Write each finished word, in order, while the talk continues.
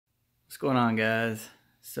What's going on, guys?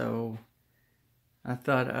 So I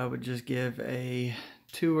thought I would just give a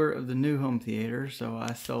tour of the new home theater. So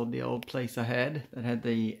I sold the old place I had that had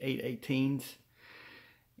the 818s,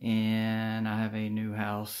 and I have a new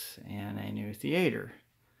house and a new theater.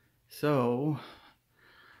 So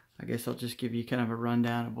I guess I'll just give you kind of a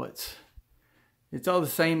rundown of it's all the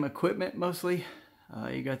same equipment mostly.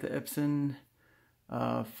 You got the Epson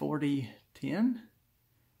 4010.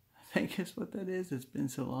 I think is what that is. It's been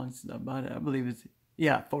so long since I bought it. I believe it's,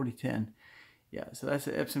 yeah, 4010. Yeah, so that's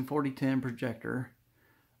the Epson 4010 projector.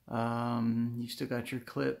 You still got your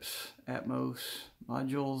Klipsch Atmos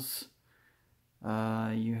modules.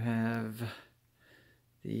 You have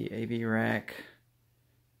the AV rack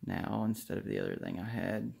now instead of the other thing I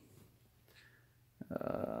had.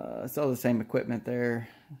 It's all the same equipment there.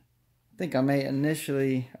 I think I may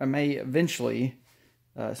eventually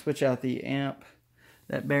switch out the amp,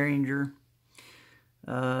 that Behringer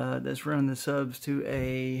that's running the subs to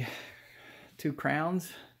a 2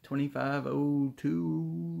 Crowns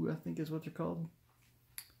 2502, I think is what they're called.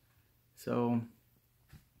 So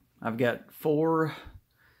I've got 4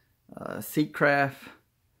 Seatcraft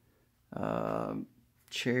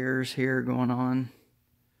chairs here going on.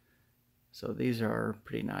 So these are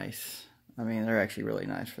pretty nice. I mean, they're actually really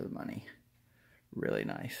nice for the money. Really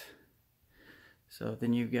nice. So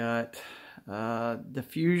then you've got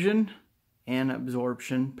diffusion and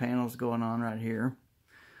absorption panels going on right here.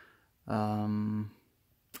 Same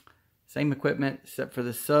equipment except for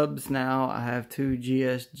the subs now. I have 2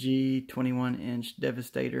 GSG 21-inch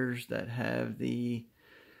Devastators that have the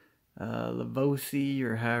Lavosi,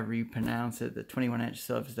 or however you pronounce it, the 21-inch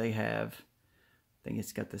subs they have. I think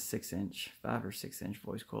it's got the 6-inch, 5 or 6-inch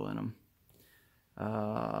voice coil in them.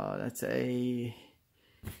 That's a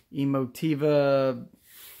Emotiva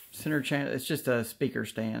center channel. It's just a speaker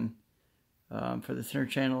stand for the center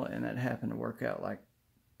channel, and that happened to work out like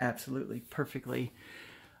absolutely perfectly.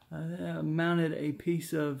 I mounted a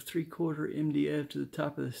piece of 3/4 MDF to the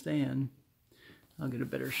top of the stand. I'll get a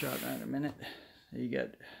better shot of that in a minute. You got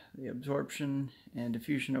the absorption and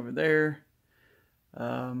diffusion over there.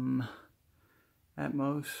 Atmos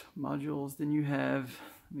modules. Then you have,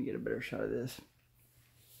 let me get a better shot of this.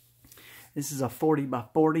 This is a 40 by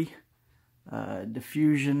 40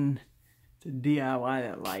 diffusion. To DIY,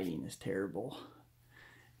 that lighting is terrible.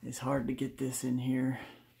 It's hard to get this in here.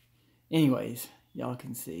 Anyways, y'all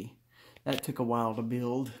can see that took a while to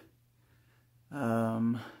build.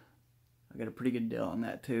 I got a pretty good deal on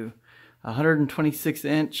that too.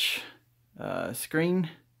 126-inch screen.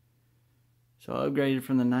 So I upgraded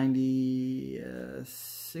from the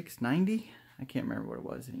 9690. I can't remember what it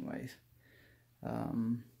was anyways.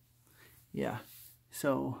 Yeah,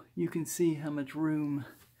 so you can see how much room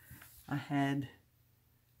I had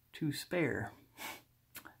to spare.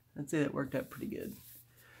 I'd say that worked out pretty good.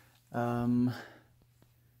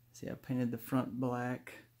 See, I painted the front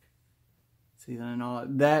black. See, and all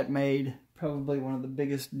that made probably one of the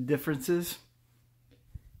biggest differences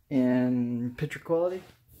in picture quality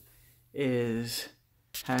is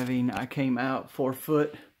having, I came out 4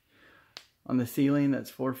 foot on the ceiling. That's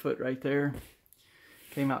 4 foot right there.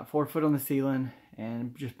 Came out 4 foot on the ceiling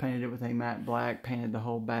and just painted it with a matte black, painted the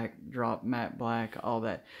whole backdrop matte black, all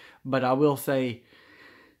that. But I will say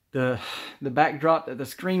the backdrop that the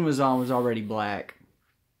screen was on was already black,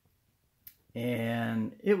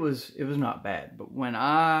 and it was not bad. But when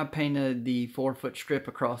I painted the 4 foot strip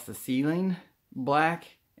across the ceiling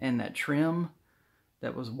black, and that trim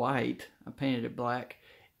that was white, I painted it black,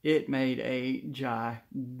 it made a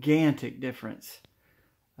gigantic difference.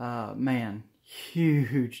 Man,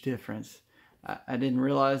 huge difference. I didn't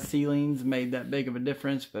realize ceilings made that big of a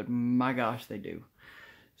difference, but my gosh, they do.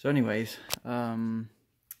 So anyways,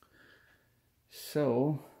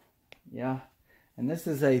 so yeah, and this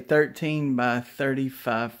is a 13 by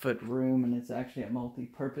 35 foot room, and it's actually a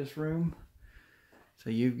multi-purpose room.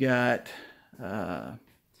 So you've got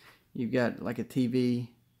like a TV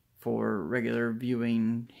for regular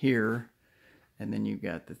viewing here, and then you've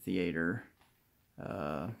got the theater.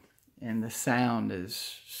 And the sound is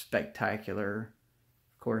spectacular.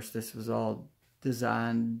 Of course, this was all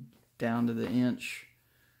designed down to the inch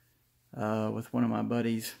with one of my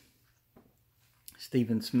buddies,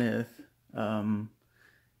 Stephen Smith.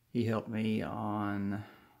 He helped me on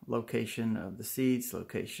location of the seats,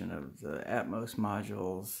 location of the Atmos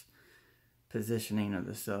modules, positioning of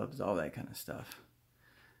the subs, all that kind of stuff.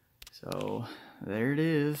 So there it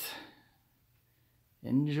is.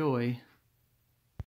 Enjoy.